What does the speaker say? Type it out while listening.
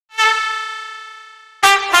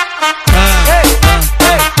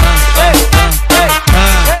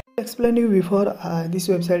Explained you before, this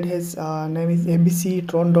website has name is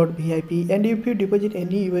abctron.vip, and if you deposit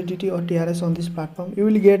any USDT or TRS on this platform, you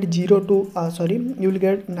will get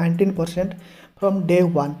 19% from day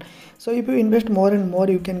one. So if you invest more and more,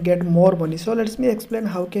 you can get more money. So let me explain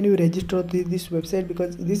how can you register this website,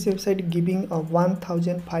 because this website giving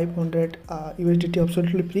 1500 USDT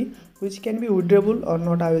absolutely free, which can be withdrawable or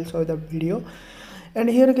not. I will show the video. And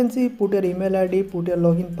here you can see, put your email ID, put your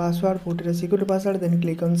login password, put your security password, then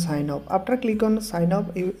click on sign up. After click on sign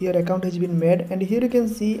up, your account has been made, and here you can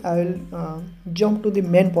see I will jump to the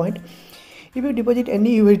main point. If you deposit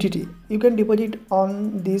any USDT, you can deposit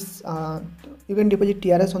on this you can deposit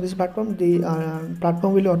TRS on this platform. The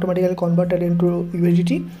platform will automatically convert it into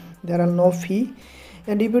USDT. There are no fee.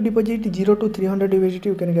 And if you deposit 0 to 300 USDT,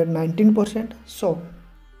 you can get 19%. So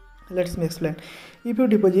let's me explain. If you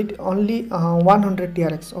deposit only 100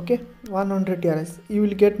 TRX, okay, 100 TRX, you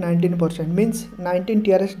will get 19%, means 19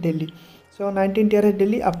 TRX daily. So 19 TRX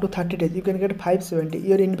daily up to 30 days, you can get 570.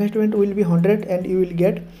 Your investment will be 100, and you will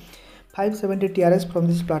get 570 TRX from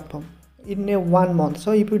this platform in a 1 month.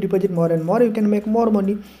 So if you deposit more and more, you can make more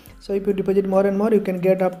money. So if you deposit more and more, you can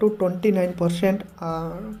get up to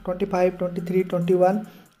 29%, 25, 23, 21,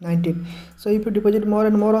 19. So if you deposit more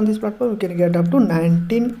and more on this platform, you can get up to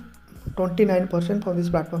 29% from this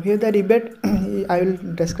platform. Here the rebate I will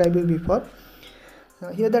describe you before.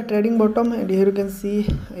 Here the trading bottom, and here you can see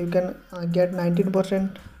you can get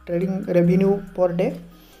 19% trading revenue per day.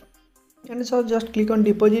 And so just click on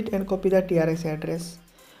deposit and copy the TRX address.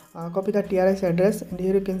 Copy the TRX address, and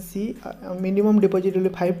here you can see minimum deposit will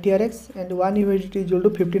be 5 TRX, and 1 USDT is equal to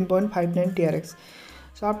 15.59 TRX.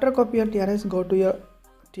 So after copy your TRX, go to your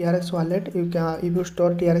TRX wallet. You can, if you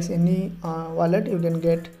store TRX any wallet, you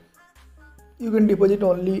can deposit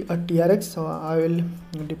only a TRX. So I will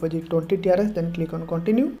deposit 20 TRX, then click on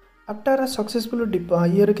continue. After a successful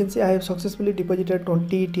here you can see I have successfully deposited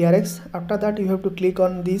 20 TRX. After that, you have to click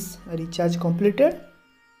on this recharge completed,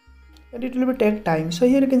 and it will be take time. So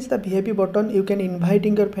here you can see the VIP button. You can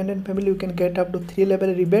inviting your friend and family. You can get up to 3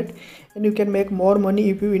 level rebate, and you can make more money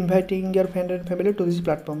if you inviting your friend and family to this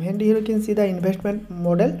platform. And here you can see the investment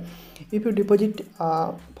model. If you deposit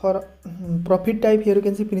for profit type, here you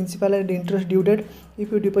can see principal and interest due date.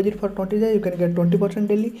 If you deposit for 20 days, you can get 20%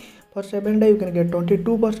 daily. For 7 days, you can get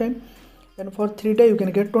 22%, and for 3 days, you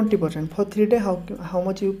can get 20%. For 3 days, how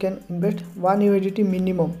much you can invest? 1 USDT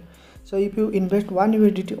minimum. So if you invest 1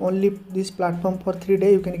 USDT only this platform for 3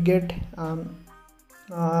 days, you can get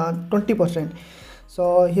 20%.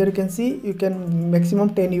 So here you can see you can maximum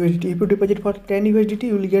 10 USDT. If you deposit for 10 USDT,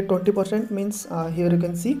 you will get 20%, means here you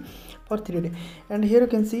can see for 3 days. And here you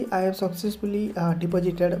can see I have successfully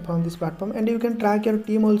deposited from this platform, and you can track your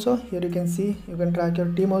team also. Here you can see you can track your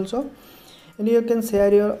team also, and you can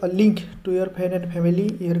share your link to your friend and family.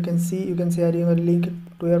 Here you can see you can share your link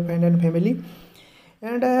to your friend and family.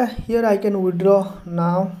 And here I can withdraw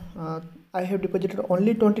now. I have deposited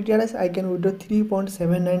only 20 TRS. I can withdraw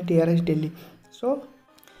 3.79 TRS daily. So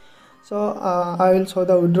I will show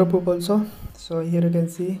the withdraw proof also. So here you can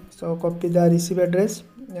see. So copy the receive address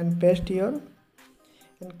and paste here,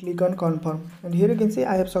 and click on confirm. And here you can see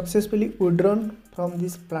I have successfully withdrawn from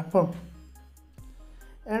this platform,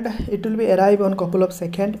 and it will be arrive on couple of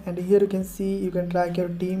seconds. And here you can see you can track your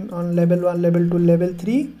team on level 1, level 2, level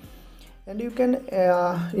 3. And you can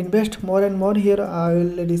invest more and more. Here I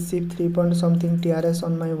will receive 3 point something TRS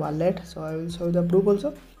on my wallet. So I will show the proof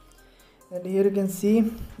also. And here you can see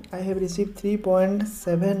I have received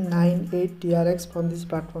 3.798 TRX from this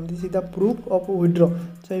platform. This is the proof of withdraw.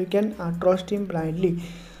 So you can trust him blindly.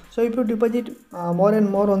 So if you deposit more and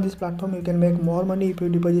more on this platform, you can make more money. If you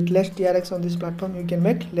deposit less TRX on this platform, you can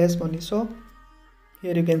make less money. So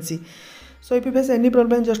here you can see. So if you face any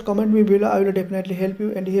problem, just comment me below. I will definitely help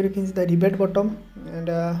you. And here you can see the rebate bottom, and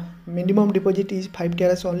minimum deposit is 5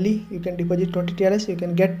 TRS only. You can deposit 20 TRS, you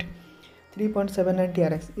can get 3.79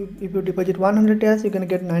 TRX. If you deposit 100 TRX, you can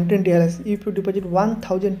get 19 TRX. If you deposit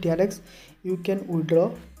 1000 TRX, you can withdraw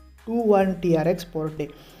 21 TRX per day.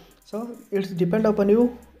 So it's depend upon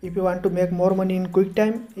you. If you want to make more money in quick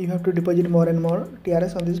time, you have to deposit more and more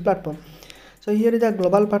TRX on this platform. So here is a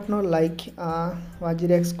global partner like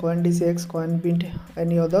𝐒𝐤𝐤𝐞𝐝, CoinDCX, CoinBint,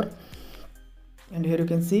 any other. And here you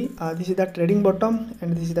can see this is the trading bottom,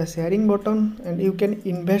 and this is the sharing bottom. And you can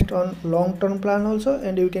invest on long-term plan also,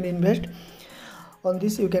 and you can invest on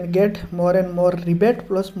this. You can get more and more rebate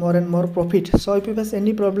plus more and more profit. So if you face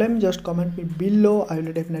any problem, just comment me below. I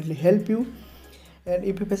will definitely help you. And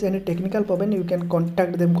if you face any technical problem, you can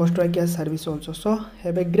contact them customer care service also. So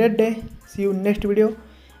have a great day. See you next video.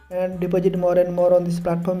 and deposit more and more on this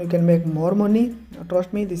platform. You can make more money.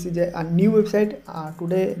 Trust me, this is a new website.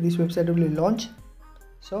 Today this website will launch.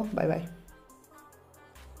 So bye bye.